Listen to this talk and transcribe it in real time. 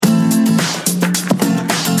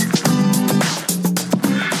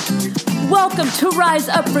Welcome to Rise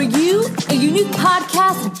Up For You, a unique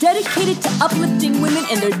podcast dedicated to uplifting women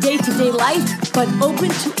in their day-to-day life, but open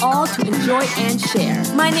to all to enjoy and share.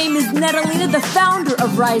 My name is Natalina, the founder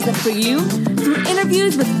of Rise Up For You. Through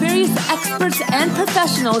interviews with various experts and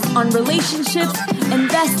professionals on relationships,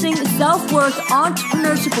 investing, self-worth,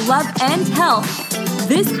 entrepreneurship, love, and health,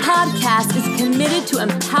 this podcast is committed to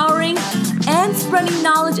empowering and spreading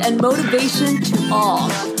knowledge and motivation to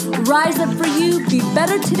all. Rise up for you, be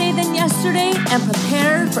better today than yesterday, and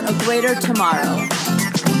prepare for a greater tomorrow.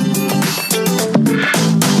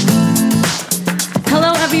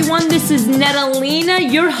 Hello, everyone. This is Natalina,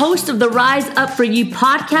 your host of the Rise Up For You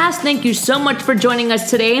podcast. Thank you so much for joining us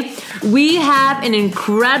today. We have an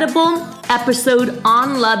incredible episode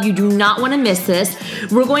on love. You do not want to miss this.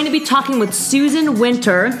 We're going to be talking with Susan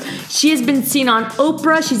Winter. She has been seen on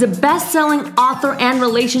Oprah. She's a best-selling author and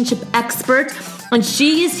relationship expert, and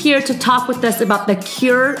she is here to talk with us about the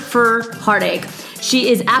cure for heartache. She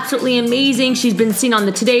is absolutely amazing. She's been seen on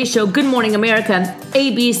the Today Show, Good Morning America,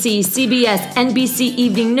 ABC, CBS, NBC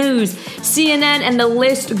Evening News, CNN, and the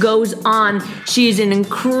list goes on. She is an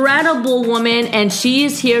incredible woman, and she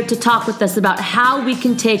is here to talk with us about how we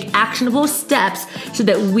can take actionable steps so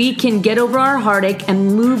that we can get over our heartache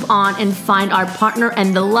and move on and find our partner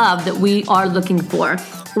and the love that we are looking for.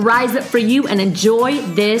 Rise up for you and enjoy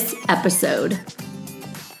this episode.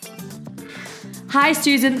 Hi,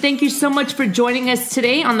 Susan. Thank you so much for joining us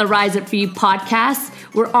today on the Rise Up For You podcast.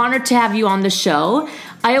 We're honored to have you on the show.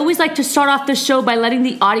 I always like to start off the show by letting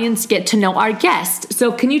the audience get to know our guest.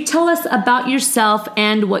 So can you tell us about yourself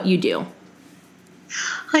and what you do?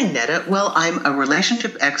 Hi, Netta. Well, I'm a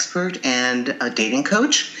relationship expert and a dating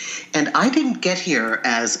coach, and I didn't get here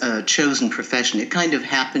as a chosen profession. It kind of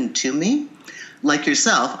happened to me. Like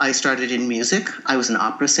yourself, I started in music. I was an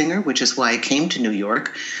opera singer, which is why I came to New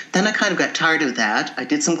York. Then I kind of got tired of that. I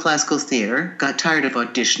did some classical theater, got tired of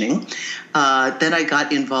auditioning. Then I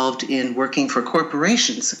got involved in working for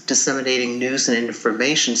corporations, disseminating news and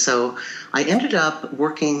information. So I ended up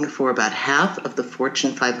working for about half of the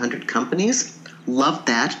Fortune 500 companies. Loved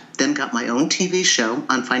that. Then got my own TV show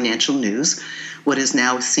on financial news, what is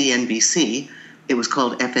now CNBC. It was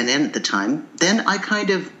called FNN at the time. Then I kind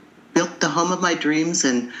of built the home of my dreams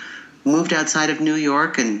and moved outside of New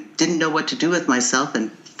York and didn't know what to do with myself and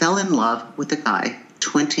fell in love with a guy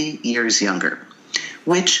 20 years younger,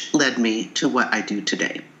 which led me to what I do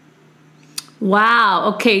today.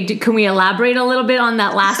 Wow. Okay. Can we elaborate a little bit on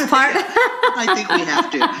that last part? I think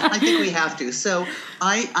we have to. So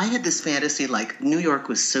I had this fantasy, like New York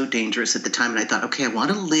was so dangerous at the time. And I thought, okay, I want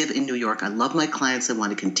to live in New York. I love my clients. I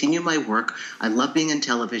want to continue my work. I love being in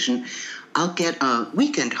television. I'll get a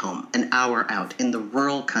weekend home, an hour out in the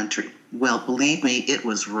rural country. Well, believe me, it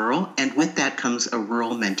was rural. And with that comes a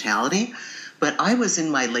rural mentality. But I was in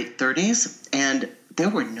my late 30s and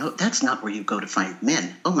that's not where you go to find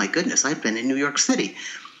men. Oh my goodness, I've been in New York City.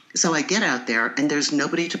 So I get out there and there's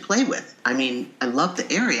nobody to play with. I mean, I love the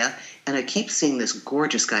area and I keep seeing this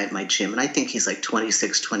gorgeous guy at my gym and I think he's like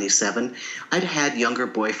 26, 27. I'd had younger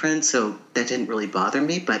boyfriends, so that didn't really bother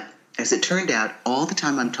me. But as it turned out, all the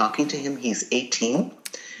time I'm talking to him, he's 18.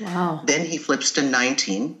 Wow. Then he flips to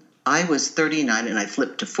 19. I was 39 and I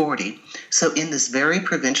flipped to 40. So in this very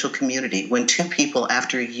provincial community, when two people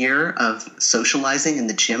after a year of socializing in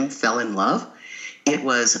the gym fell in love, it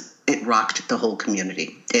rocked the whole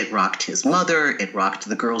community. It rocked his mother. It rocked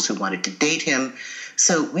the girls who wanted to date him.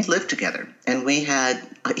 So we lived together and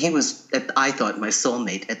he was, I thought, my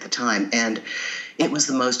soulmate at the time. And it was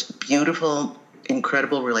the most beautiful,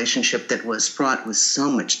 incredible relationship that was fraught with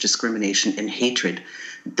so much discrimination and hatred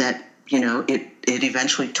that, it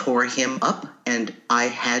eventually tore him up and I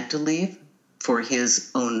had to leave for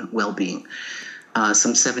his own well-being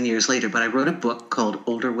some 7 years later. But I wrote a book called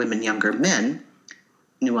Older Women, Younger Men,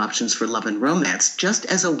 New Options for Love and Romance, just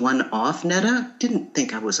as a one-off, Netta. Didn't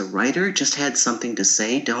think I was a writer, just had something to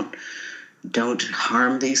say. Don't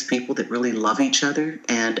harm these people that really love each other.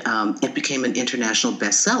 And it became an international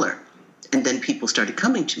bestseller. And then people started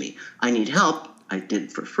coming to me. I need help. I did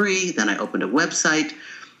it for free. Then I opened a website.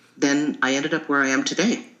 Then I ended up where I am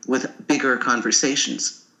today with bigger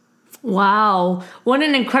conversations. Wow. What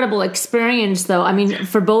an incredible experience, though. I mean,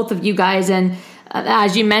 for both of you guys. And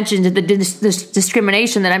as you mentioned, the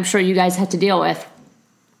discrimination that I'm sure you guys had to deal with.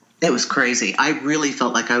 It was crazy. I really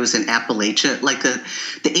felt like I was in Appalachia, like the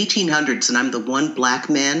 1800s, and I'm the one black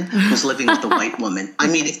man who's living with a white woman. I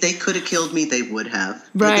mean, if they could have killed me, they would have.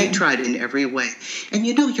 Right. They tried in every way. And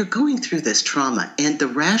you're going through this trauma, and the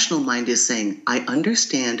rational mind is saying, I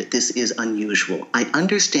understand this is unusual. I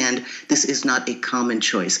understand this is not a common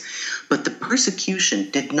choice. But the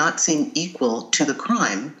persecution did not seem equal to the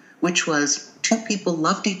crime which was two people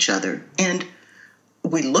loved each other, and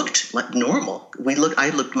we looked like normal. I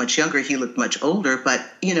looked much younger, he looked much older, but,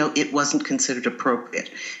 it wasn't considered appropriate.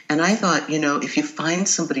 And I thought, if you find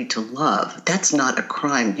somebody to love, that's not a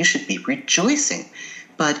crime. You should be rejoicing.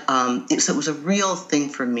 But so it was a real thing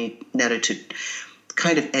for me, Netta, to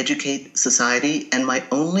kind of educate society. And my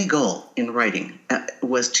only goal in writing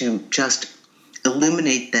was to just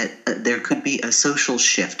illuminate that there could be a social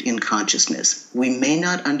shift in consciousness. We may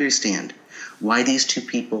not understand why these two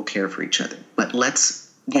people care for each other, but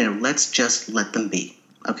let's just let them be,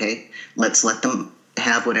 okay? Let's let them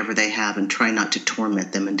have whatever they have and try not to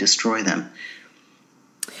torment them and destroy them.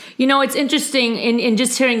 It's interesting in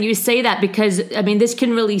just hearing you say that, because, this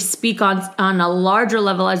can really speak on a larger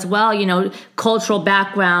level as well, cultural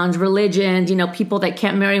backgrounds, religions, people that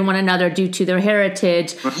can't marry one another due to their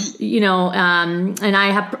heritage, and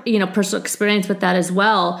I have, personal experience with that as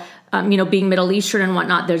well. Being Middle Eastern and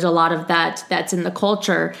whatnot, there's a lot of that's in the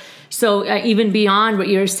culture. So even beyond what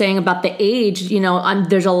you're saying about the age,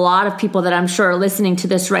 there's a lot of people that I'm sure are listening to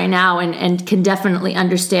this right now and can definitely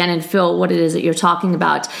understand and feel what it is that you're talking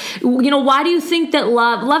about. Why do you think that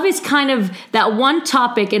love is kind of that one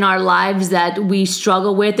topic in our lives that we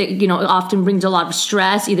struggle with, that, often brings a lot of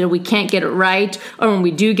stress? Either we can't get it right, or when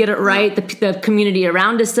we do get it right, the community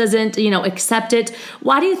around us doesn't, accept it.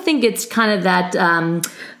 Why do you think it's kind of that,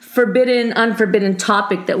 unforbidden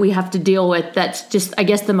topic that we have to deal with, that's just, I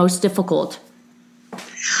guess, the most difficult?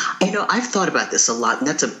 I've thought about this a lot, and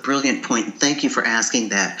that's a brilliant point. Thank you for asking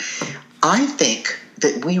that. I think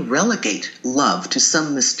that we relegate love to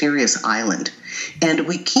some mysterious island, and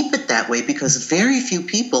we keep it that way because very few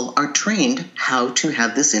people are trained how to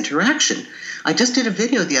have this interaction. I just did a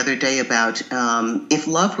video the other day about if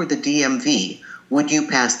love were the DMV, would you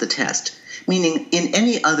pass the test? Meaning, in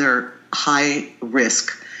any other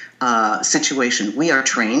high-risk situation, we are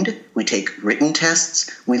trained, we take written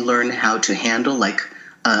tests, we learn how to handle like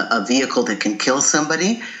a vehicle that can kill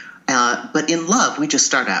somebody, but in love, we just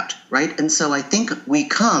start out, right? And so I think we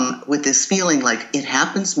come with this feeling like it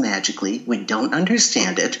happens magically, we don't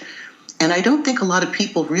understand it, and I don't think a lot of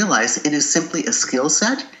people realize it is simply a skill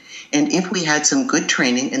set, and if we had some good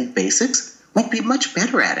training in basics, we'd be much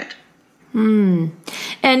better at it. And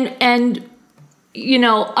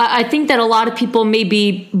I think that a lot of people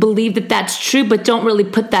maybe believe that that's true, but don't really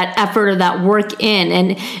put that effort or that work in.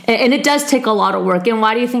 And it does take a lot of work. And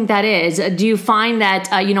why do you think that is? Do you find that,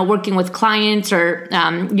 working with clients or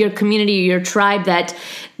your community, or your tribe, that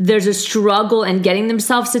there's a struggle in getting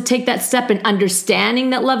themselves to take that step and understanding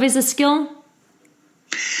that love is a skill?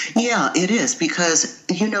 Yeah, it is, because,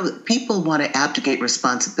 people want to abdicate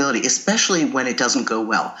responsibility, especially when it doesn't go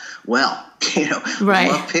well. Well,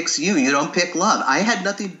 right. Love picks you. You don't pick love. I had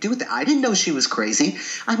nothing to do with it. I didn't know she was crazy.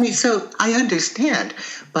 So I understand.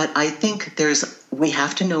 But I think we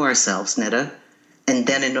have to know ourselves, Netta. And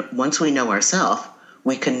then once we know ourselves,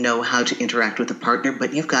 we can know how to interact with a partner.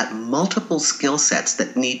 But you've got multiple skill sets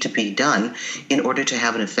that need to be done in order to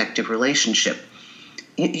have an effective relationship.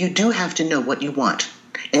 You do have to know what you want.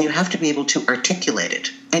 And you have to be able to articulate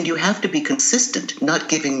it. And you have to be consistent, not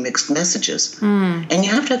giving mixed messages. And you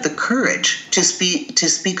have to have the courage to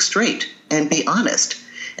speak straight and be honest.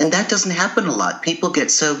 And that doesn't happen a lot. People get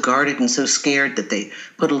so guarded and so scared that they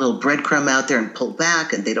put a little breadcrumb out there and pull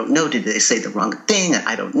back, and they don't know, did they say the wrong thing?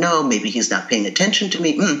 I don't know. Maybe he's not paying attention to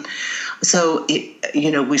me. So,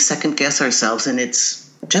 we second guess ourselves, and it's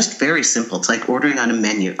just very simple. It's like ordering on a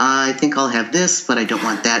menu. I think I'll have this, but I don't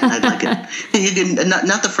want that, and I'd like it. You can,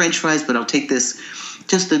 not the French fries, but I'll take this,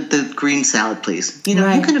 just the green salad, please.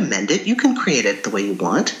 Right. You can amend it. You can create it the way you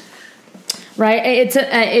want. Right.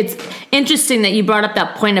 It's interesting that you brought up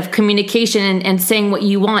that point of communication and saying what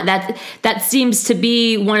you want. That seems to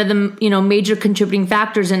be one of the major contributing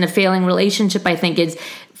factors in a failing relationship, I think, is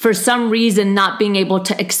for some reason not being able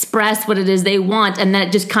to express what it is they want, and then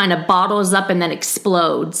it just kind of bottles up and then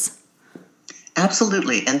explodes.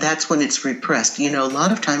 Absolutely. And that's when it's repressed. A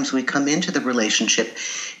lot of times we come into the relationship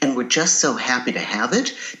and we're just so happy to have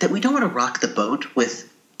it that we don't want to rock the boat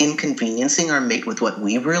with inconveniencing our mate with what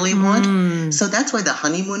we really want. So that's why the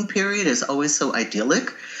honeymoon period is always so idyllic,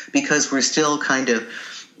 because we're still kind of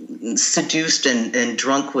seduced and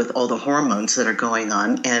drunk with all the hormones that are going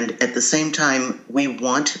on. And at the same time, we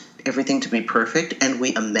want everything to be perfect, and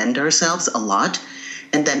we amend ourselves a lot.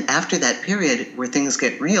 And then after that period where things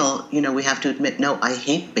get real, we have to admit, no, I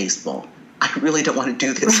hate baseball. I really don't want to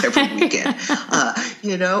do this every weekend,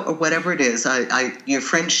 or whatever it is. Your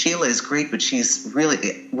friend Sheila is great, but she's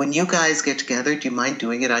really, when you guys get together, do you mind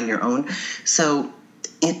doing it on your own? So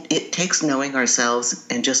it takes knowing ourselves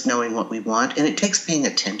and just knowing what we want, and it takes paying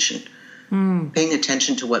attention. Paying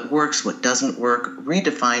attention to what works, what doesn't work,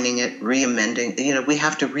 redefining it, re-amending. We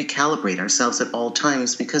have to recalibrate ourselves at all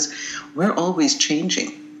times because we're always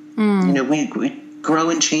changing. We grow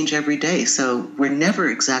and change every day, so we're never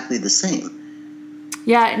exactly the same.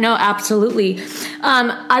 Yeah, no, absolutely.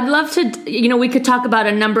 I'd love to, we could talk about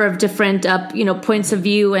a number of different, points of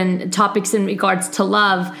view and topics in regards to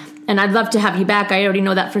love. And I'd love to have you back. I already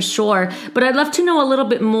know that for sure. But I'd love to know a little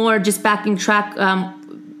bit more, just backing track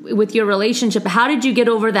with your relationship. How did you get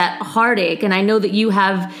over that heartache? And I know that you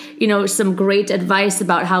have, some great advice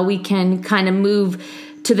about how we can kind of move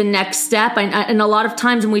to the next step. And a lot of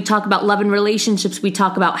times when we talk about love and relationships, we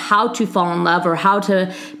talk about how to fall in love or how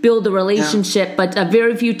to build a relationship. Yeah. But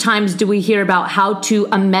very few times do we hear about how to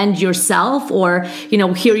amend yourself or,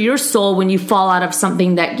 hear your soul when you fall out of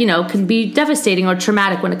something that, can be devastating or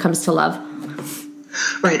traumatic when it comes to love.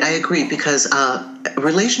 Right, I agree, because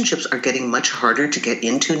relationships are getting much harder to get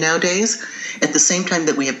into nowadays. At the same time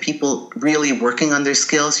that we have people really working on their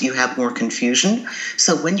skills, you have more confusion.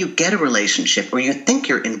 So when you get a relationship or you think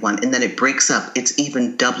you're in one and then it breaks up, it's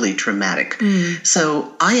even doubly traumatic.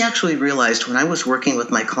 So I actually realized when I was working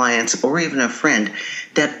with my clients or even a friend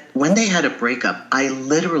that when they had a breakup, I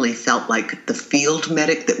literally felt like the field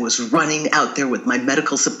medic that was running out there with my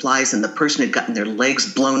medical supplies and the person had gotten their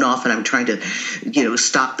legs blown off and I'm trying to,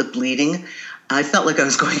 stop the bleeding. I felt like I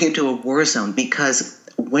was going into a war zone because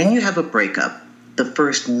when you have a breakup, the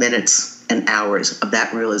first minutes and hours of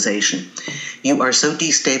that realization, you are so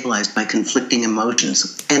destabilized by conflicting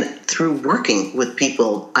emotions. And through working with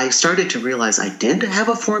people, I started to realize I did have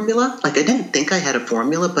a formula. Like I didn't think I had a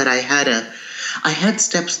formula, but I had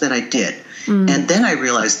steps that I did. And then I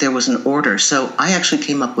realized there was an order. So I actually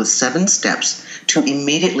came up with 7 steps to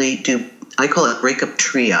immediately do, I call it breakup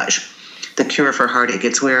triage, the cure for heartache.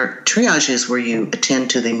 It's where triage is where you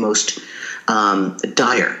attend to the most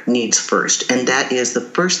dire needs first. And that is the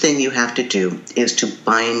first thing you have to do is to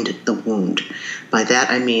bind the wound. By that,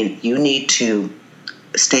 I mean you need to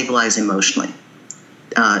stabilize emotionally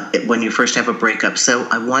when you first have a breakup. So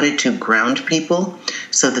I wanted to ground people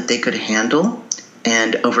so that they could handle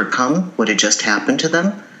and overcome what had just happened to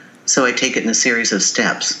them. So I take it in a series of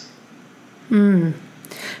steps.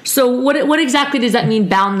 So what exactly does that mean,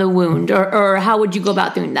 bound the wound? Or how would you go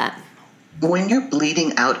about doing that? When you're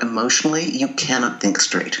bleeding out emotionally, you cannot think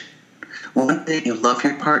straight. One minute you love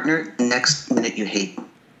your partner, the next minute you hate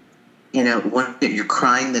them. One minute you're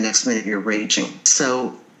crying, the next minute you're raging.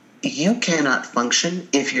 So you cannot function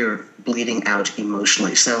if you're bleeding out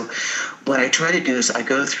emotionally. So what I try to do is I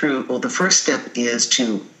go through, the first step is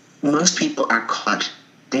most people are caught.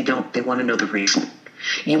 They want to know the reason.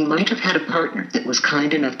 You might have had a partner that was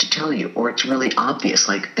kind enough to tell you, or it's really obvious,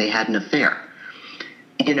 like they had an affair.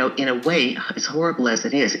 In a way, as horrible as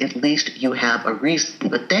it is, at least you have a reason.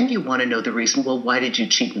 But then you want to know the reason. Well, why did you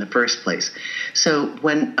cheat in the first place? So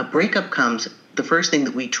when a breakup comes, the first thing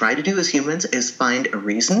that we try to do as humans is find a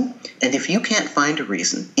reason. And if you can't find a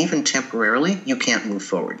reason, even temporarily, you can't move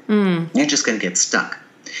forward. You're just going to get stuck.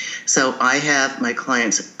 So I have my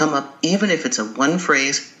clients come up, even if it's a one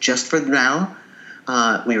phrase, just for now.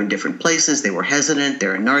 We were in different places. They were hesitant.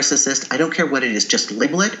 They're a narcissist. I don't care what it is. Just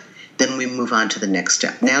label it. Then we move on to the next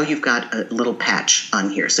step. Now you've got a little patch on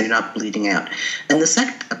here, so you're not bleeding out. And the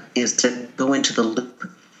second step is to go into the loop.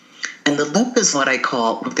 And the loop is what I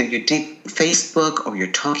call, whether you're deep Facebook or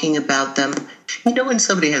you're talking about them. When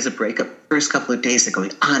somebody has a breakup, first couple of days they're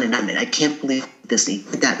going on, and I can't believe this,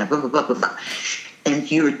 that, blah, blah, blah, blah, blah. And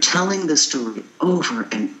you're telling the story over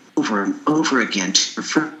and over and over again to your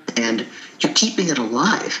friend, and you're keeping it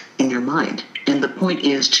alive in your mind. And the point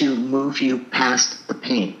is to move you past the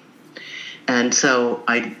pain. And so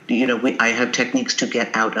I have techniques to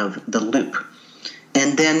get out of the loop.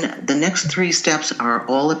 And then the next 3 steps are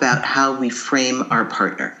all about how we frame our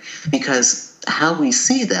partner, because how we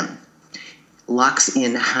see them locks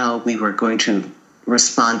in how we were going to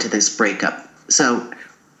respond to this breakup. So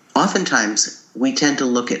oftentimes we tend to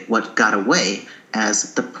look at what got away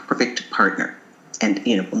as the perfect partner. And,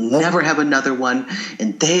 we'll never have another one,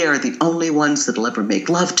 and they are the only ones that'll ever make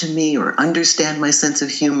love to me or understand my sense of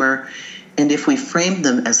humor. And if we frame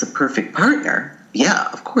them as the perfect partner, yeah,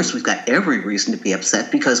 of course, we've got every reason to be upset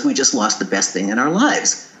because we just lost the best thing in our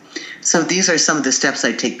lives. So these are some of the steps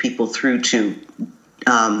I take people through to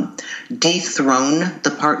dethrone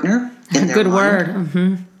the partner in their Good mind. word.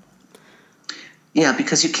 Mm-hmm. Yeah,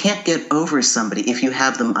 because you can't get over somebody if you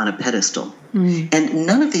have them on a pedestal. And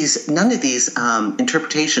none of these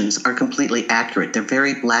interpretations are completely accurate. They're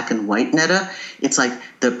very black and white, Netta. It's like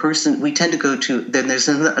the person we tend to go to. Then there's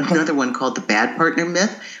another one called the bad partner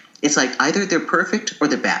myth. It's like either they're perfect or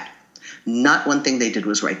they're bad. Not one thing they did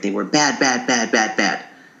was right. They were bad, bad, bad, bad, bad.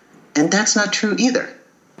 And that's not true either.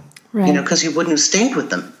 Right. Because you wouldn't have stayed with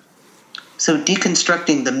them. So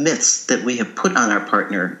deconstructing the myths that we have put on our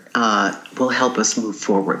partner will help us move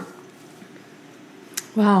forward.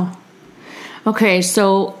 Wow. Okay,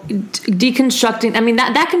 so deconstructing, I mean,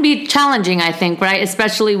 that can be challenging, I think, right?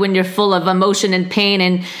 Especially when you're full of emotion and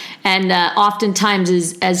pain. And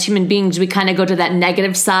oftentimes as human beings, we kind of go to that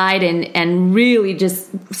negative side and really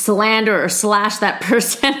just slander or slash that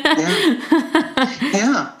person.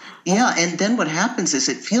 Yeah, and then what happens is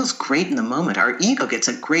it feels great in the moment. Our ego gets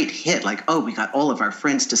a great hit, like, oh, we got all of our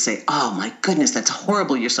friends to say, oh, my goodness, that's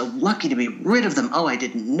horrible. You're so lucky to be rid of them. Oh, I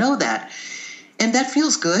didn't know that. And that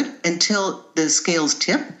feels good until the scales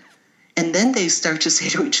tip. And then they start to say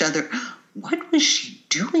to each other, what was she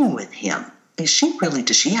doing with him? Does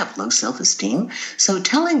she have low self-esteem? So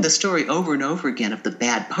telling the story over and over again of the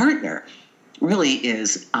bad partner really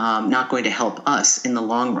is not going to help us in the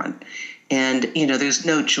long run. And, there's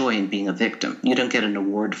no joy in being a victim. You don't get an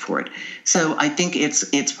award for it. So I think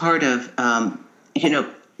it's part of,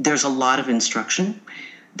 there's a lot of instruction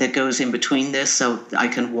that goes in between this. So I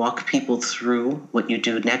can walk people through what you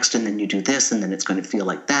do next, and then you do this, and then it's going to feel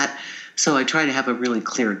like that. So I try to have a really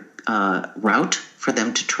clear route for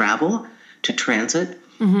them to travel, to transit.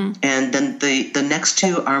 Mm-hmm. And then the next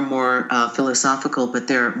two are more philosophical, but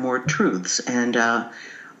they're more truths. And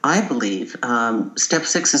I believe step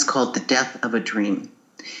 6 is called the death of a dream.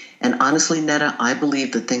 And honestly, Netta, I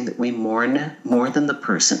believe the thing that we mourn more than the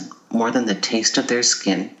person, more than the taste of their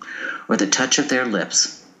skin or the touch of their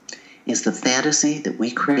lips, is the fantasy that we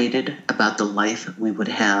created about the life we would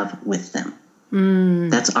have with them.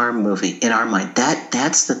 That's our movie in our mind.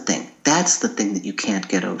 That's the thing. That's the thing that you can't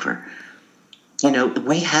get over.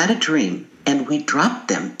 We had a dream, and we dropped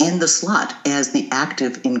them in the slot as the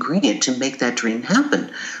active ingredient to make that dream happen.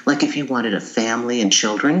 Like if you wanted a family and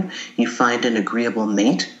children, you find an agreeable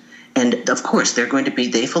mate, and of course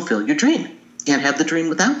they fulfill your dream. You can't have the dream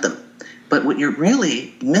without them. But what you're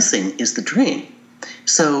really missing is the dream.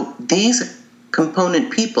 So these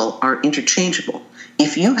component people are interchangeable.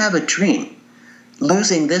 If you have a dream,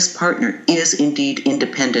 losing this partner is indeed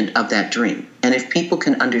independent of that dream. And if people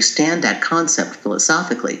can understand that concept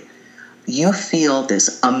philosophically, you feel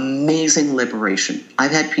this amazing liberation.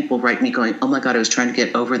 I've had people write me going, oh my God, I was trying to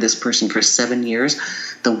get over this person for 7 years.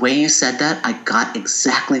 The way you said that, I got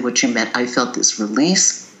exactly what you meant. I felt this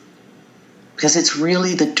release because it's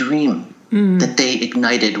really the dream that they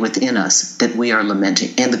ignited within us that we are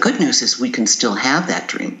lamenting. And the good news is we can still have that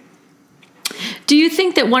dream. Do you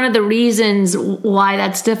think that one of the reasons why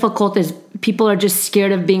that's difficult is people are just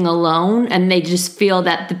scared of being alone, and they just feel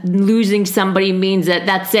that losing somebody means that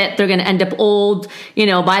that's it? They're going to end up old,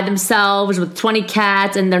 by themselves with 20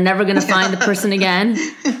 cats, and they're never going to find the person again?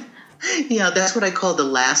 Yeah, that's what I call the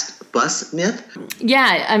last bus myth.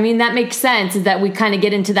 Yeah, I mean that makes sense. Is that we kind of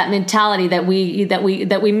get into that mentality that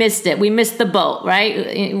we missed it. We missed the boat,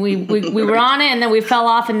 right? We were on it and then we fell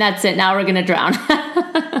off, and that's it. Now we're going to drown.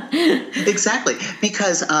 Exactly,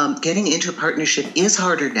 because getting into a partnership is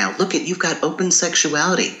harder now. Look you've got open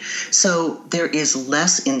sexuality, so there is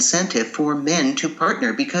less incentive for men to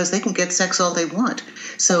partner because they can get sex all they want.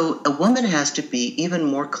 So a woman has to be even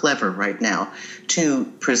more clever right now to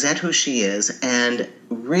present who she is and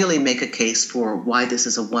really make a case for why this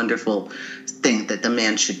is a wonderful thing that the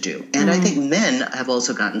man should do. And I think men have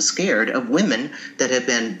also gotten scared of women that have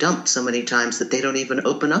been dumped so many times that they don't even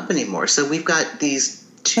open up anymore. So we've got these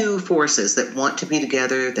two forces that want to be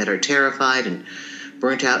together, that are terrified and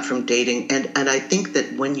burnt out from dating. And I think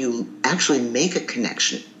that when you actually make a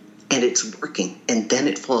connection and it's working and then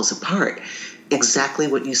it falls apart, exactly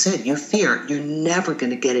what you said, you fear you're never going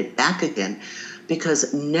to get it back again.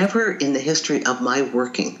 Because never in the history of my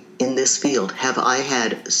working in this field have I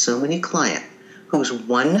had so many clients whose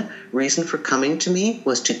one reason for coming to me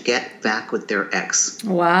was to get back with their ex.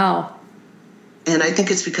 Wow. And I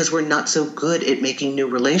think it's because we're not so good at making new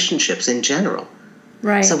relationships in general.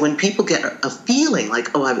 Right. So when people get a feeling like,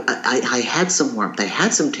 oh, I had some warmth, I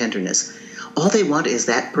had some tenderness, all they want is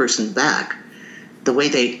that person back. The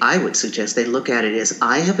way I would suggest they look at it is,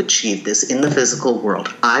 I have achieved this in the physical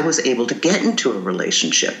world. I was able to get into a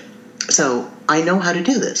relationship. So I know how to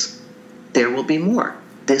do this. There will be more.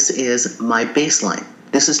 This is my baseline.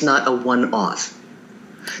 This is not a one-off.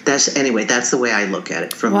 That's the way I look at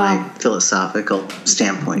it from my philosophical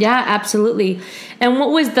standpoint. Yeah, absolutely. And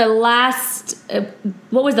what was the last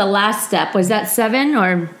step? Was that 7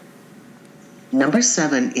 or? Number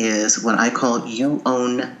 7 is what I call you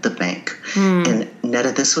own the bank. And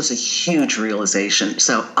Netta, this was a huge realization.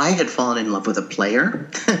 So I had fallen in love with a player,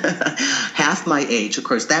 half my age. Of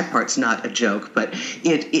course, that part's not a joke, but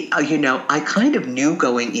I kind of knew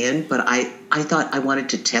going in, but I thought I wanted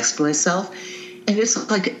to test myself. And it's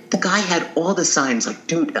like the guy had all the signs like,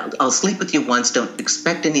 dude, I'll sleep with you once, don't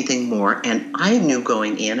expect anything more. And I knew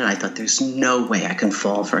going in, and I thought there's no way I can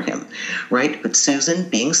fall for him, right? But Susan,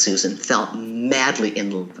 being Susan, fell madly in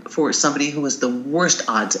love for somebody who was the worst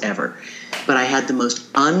odds ever. But I had the most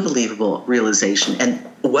unbelievable realization. And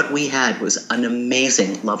what we had was an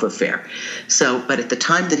amazing love affair. But at the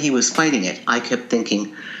time that he was fighting it, I kept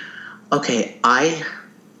thinking, okay,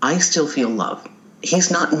 I still feel love. He's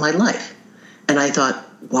not in my life. And I thought,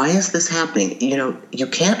 why is this happening? You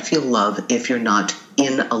can't feel love if you're not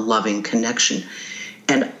in a loving connection.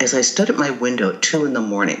 And as I stood at my window at 2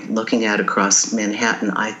 a.m, looking out across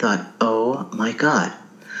Manhattan, I thought, oh my God,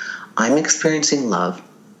 I'm experiencing love.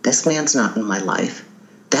 This man's not in my life.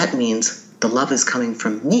 That means the love is coming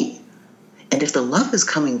from me. And if the love is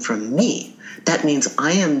coming from me, that means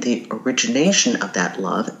I am the origination of that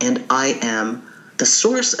love, and I am the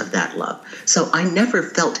source of that love. So I never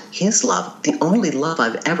felt his love. The only love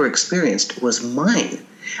I've ever experienced was mine.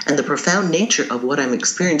 And the profound nature of what I'm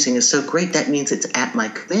experiencing is so great, that means it's at my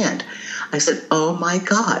command. I said, oh my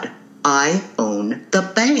God, I own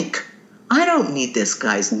the bank. I don't need this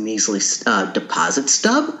guy's measly deposit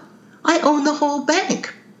stub. I own the whole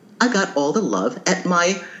bank. I got all the love at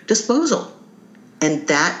my disposal. And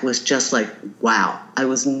that was just like, wow, I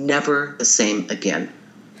was never the same again.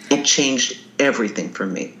 It changed everything for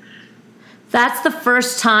me. That's the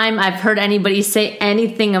first time I've heard anybody say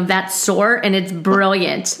anything of that sort, and it's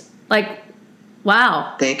brilliant. Like,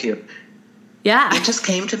 wow. Thank you. Yeah. It just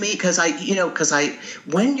came to me because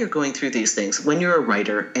when you're going through these things, when you're a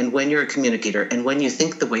writer and when you're a communicator and when you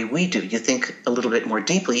think the way we do, you think a little bit more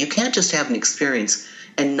deeply. You can't just have an experience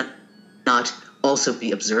and not also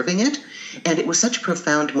be observing it. And it was such a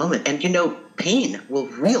profound moment. And pain will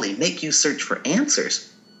really make you search for answers.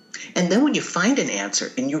 And then when you find an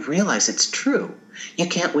answer and you realize it's true, you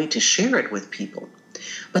can't wait to share it with people.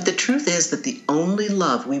 But the truth is that the only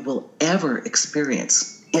love we will ever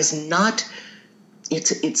experience is not,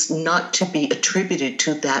 it's not to be attributed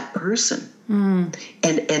to that person. And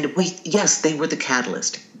yes, they were the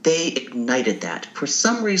catalyst. They ignited that. For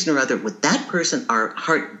some reason or other, with that person, our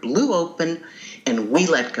heart blew open and we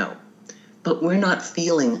let go. But we're not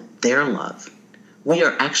feeling their love. We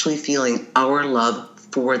are actually feeling our love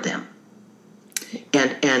for them.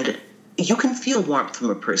 And you can feel warmth from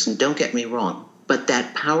a person, don't get me wrong, but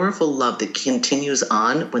that powerful love that continues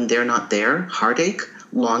on when they're not there, heartache,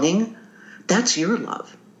 longing, that's your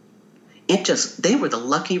love. They were the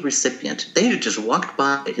lucky recipient. They had just walked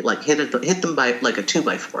by, like hit them by like a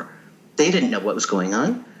 2x4. They didn't know what was going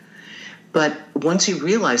on. But once you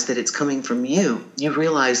realize that it's coming from you, you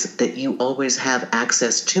realize that you always have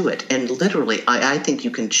access to it. And literally, I think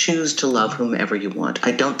you can choose to love whomever you want.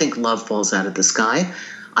 I don't think love falls out of the sky.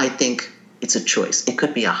 I think it's a choice. It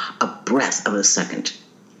could be a breath of a second.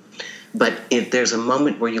 But if there's a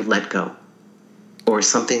moment where you let go, or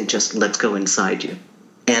something just lets go inside you.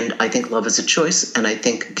 And I think love is a choice, and I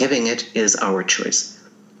think giving it is our choice.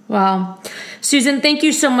 Wow. Susan, thank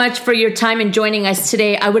you so much for your time and joining us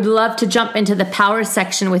today. I would love to jump into the power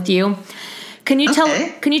section with you. Can you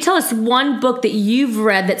tell us one book that you've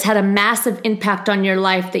read that's had a massive impact on your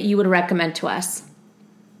life that you would recommend to us?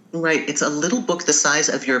 Right. It's a little book the size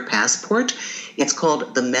of your passport. It's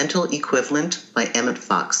called The Mental Equivalent by Emmett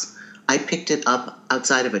Fox. I picked it up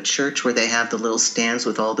outside of a church where they have the little stands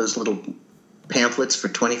with all those little pamphlets for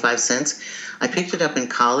 25 cents. I picked it up in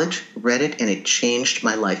college, read it, and it changed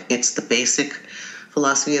my life. It's the basic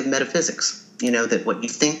philosophy of metaphysics, that what you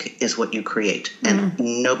think is what you create. And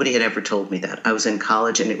nobody had ever told me that. I was in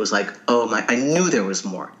college, and it was like, I knew there was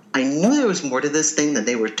more. I knew there was more to this thing than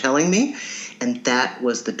they were telling me, and that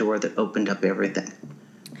was the door that opened up everything.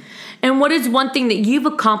 And what is one thing that you've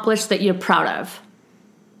accomplished that you're proud of?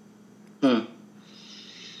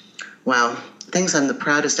 Wow. Things I'm the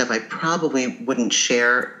proudest of, I probably wouldn't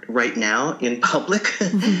share right now in public.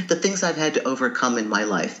 The things I've had to overcome in my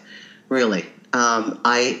life, really.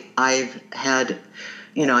 I've had,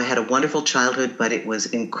 I had a wonderful childhood, but it was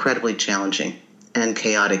incredibly challenging and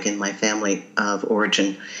chaotic in my family of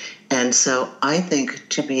origin. And so I think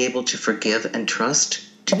to be able to forgive and trust,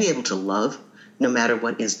 to be able to love, no matter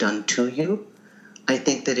what is done to you, I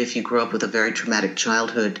think that if you grow up with a very traumatic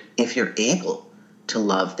childhood, if you're able to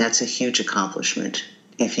love, that's a huge accomplishment.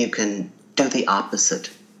 If you can do the opposite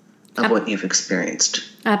of what you've experienced.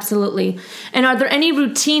 Absolutely. And are there any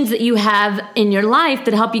routines that you have in your life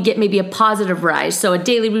that help you get maybe a positive rise? So a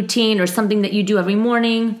daily routine or something that you do every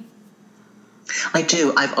morning? I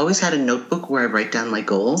do. I've always had a notebook where I write down my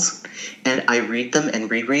goals, and I read them and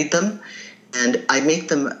reread them, and I make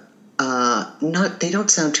them they don't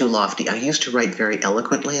sound too lofty. I used to write very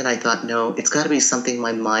eloquently, and I thought, no, it's got to be something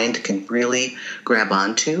my mind can really grab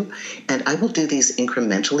onto. And I will do these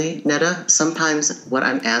incrementally, Netta. Sometimes what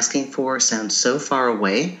I'm asking for sounds so far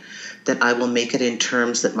away that I will make it in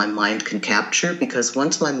terms that my mind can capture, because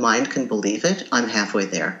once my mind can believe it, I'm halfway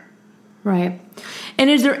there. Right. And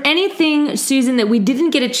is there anything, Susan, that we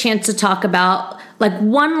didn't get a chance to talk about, like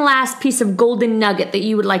one last piece of golden nugget that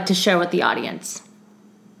you would like to share with the audience?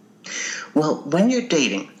 Well, when you're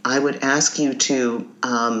dating, I would ask you to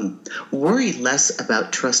worry less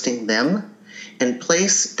about trusting them and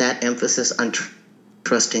place that emphasis on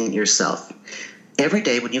trusting yourself. Every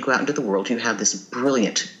day when you go out into the world, you have this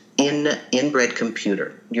brilliant inbred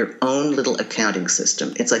computer, your own little accounting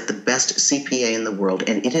system. It's like the best CPA in the world,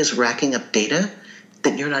 and it is racking up data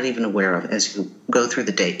that you're not even aware of as you go through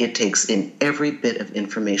the day. It takes in every bit of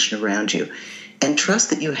information around you. And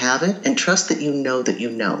trust that you have it, and trust that you know that you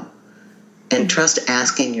know. And trust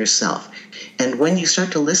asking yourself. And when you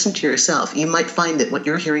start to listen to yourself, you might find that what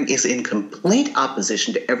you're hearing is in complete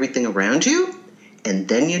opposition to everything around you. And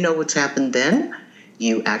then you know what's happened then.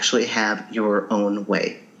 You actually have your own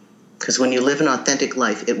way. Because when you live an authentic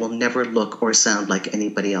life, it will never look or sound like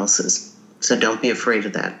anybody else's. So don't be afraid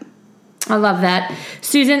of that. I love that.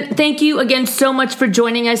 Susan, thank you again so much for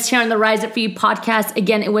joining us here on the Rise Up For You podcast.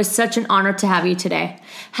 Again, it was such an honor to have you today.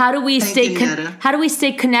 How do we stay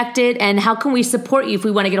connected, and how can we support you if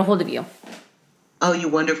we want to get a hold of you? Oh, you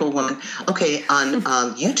wonderful woman. Okay, on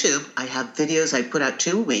YouTube, I have videos I put out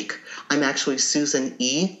 2 a week. I'm actually Susan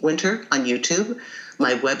E. Winter on YouTube.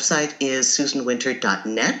 My website is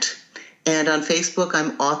susanwinter.net. And on Facebook,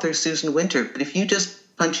 I'm author Susan Winter. But if you just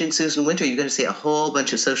punch in Susan Winter, you're going to see a whole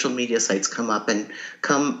bunch of social media sites come up, and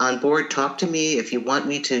come on board. Talk to me. If you want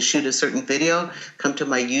me to shoot a certain video, come to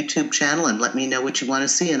my YouTube channel and let me know what you want to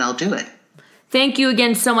see, and I'll do it. Thank you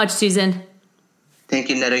again so much, Susan. Thank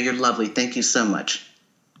you, Netta. You're lovely. Thank you so much.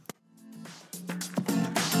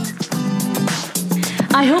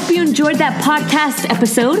 I hope you enjoyed that podcast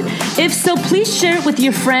episode. If so, please share it with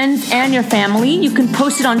your friends and your family. You can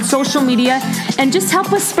post it on social media and just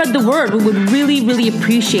help us spread the word. We would really, really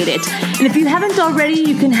appreciate it. And if you haven't already,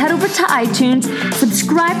 you can head over to iTunes,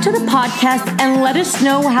 subscribe to the podcast, and let us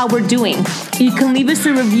know how we're doing. You can leave us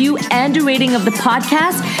a review and a rating of the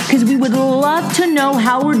podcast, because we would love to know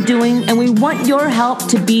how we're doing, and we want your help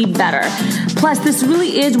to be better. Plus, this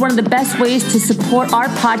really is one of the best ways to support our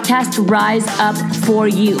podcast, Rise Up For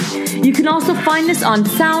You. You can also find us on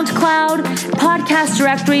SoundCloud, Podcast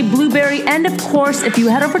Directory, Blueberry, and of course, if you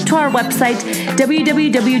head over to our website,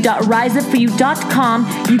 www.riseupforyou.com,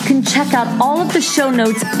 you can check out all of the show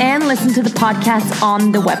notes and listen to the podcast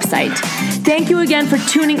on the website. Thank you again for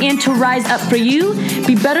tuning in to Rise Up For You.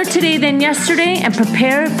 Be better today than yesterday, and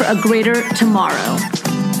prepare for a greater tomorrow.